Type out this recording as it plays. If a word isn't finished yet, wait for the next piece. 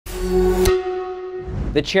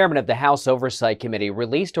The chairman of the House Oversight Committee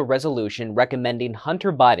released a resolution recommending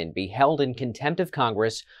Hunter Biden be held in contempt of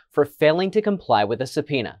Congress for failing to comply with a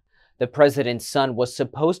subpoena. The president's son was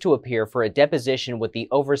supposed to appear for a deposition with the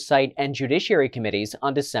Oversight and Judiciary Committees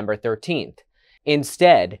on December 13th.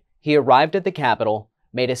 Instead, he arrived at the Capitol,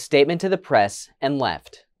 made a statement to the press, and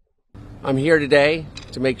left. I'm here today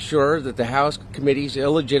to make sure that the House Committee's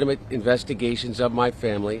illegitimate investigations of my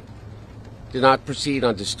family do not proceed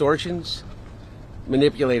on distortions,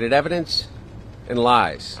 manipulated evidence, and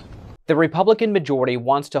lies. The Republican majority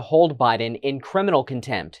wants to hold Biden in criminal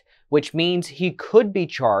contempt, which means he could be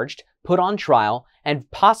charged, put on trial,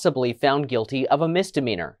 and possibly found guilty of a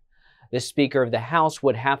misdemeanor. The Speaker of the House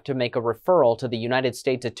would have to make a referral to the United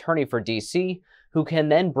States Attorney for D.C., who can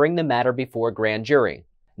then bring the matter before a grand jury.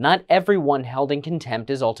 Not everyone held in contempt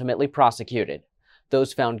is ultimately prosecuted.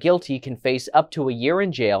 Those found guilty can face up to a year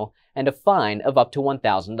in jail and a fine of up to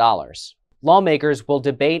 $1,000. Lawmakers will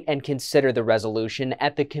debate and consider the resolution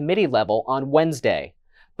at the committee level on Wednesday.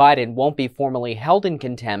 Biden won't be formally held in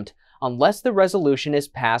contempt unless the resolution is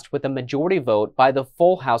passed with a majority vote by the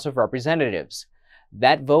full House of Representatives.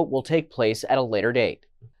 That vote will take place at a later date.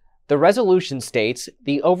 The resolution states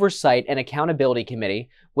the Oversight and Accountability Committee,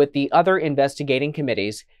 with the other investigating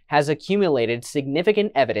committees, has accumulated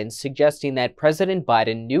significant evidence suggesting that President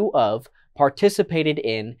Biden knew of, participated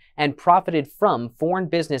in, and profited from foreign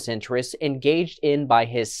business interests engaged in by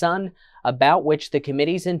his son, about which the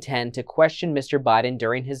committees intend to question Mr. Biden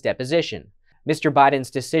during his deposition. Mr.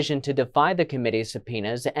 Biden's decision to defy the committee's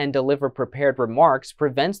subpoenas and deliver prepared remarks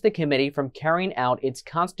prevents the committee from carrying out its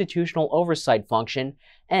constitutional oversight function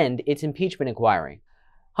and its impeachment inquiry.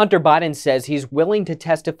 Hunter Biden says he's willing to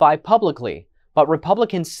testify publicly, but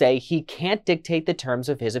Republicans say he can't dictate the terms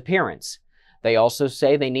of his appearance. They also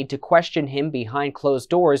say they need to question him behind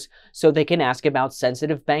closed doors so they can ask about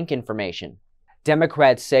sensitive bank information.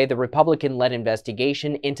 Democrats say the Republican-led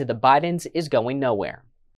investigation into the Bidens is going nowhere.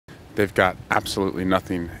 They've got absolutely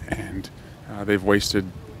nothing, and they've wasted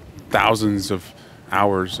thousands of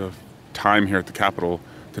hours of time here at the Capitol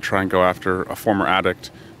to try and go after a former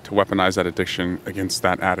addict, to weaponize that addiction against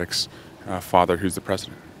that addict's father, who's the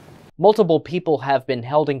president. Multiple people have been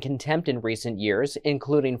held in contempt in recent years,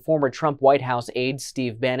 including former Trump White House aides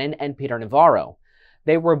Steve Bannon and Peter Navarro.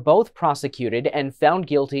 They were both prosecuted and found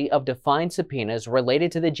guilty of defying subpoenas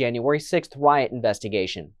related to the January 6th riot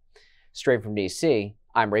investigation. Straight from D.C.,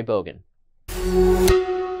 I'm Ray Bogan.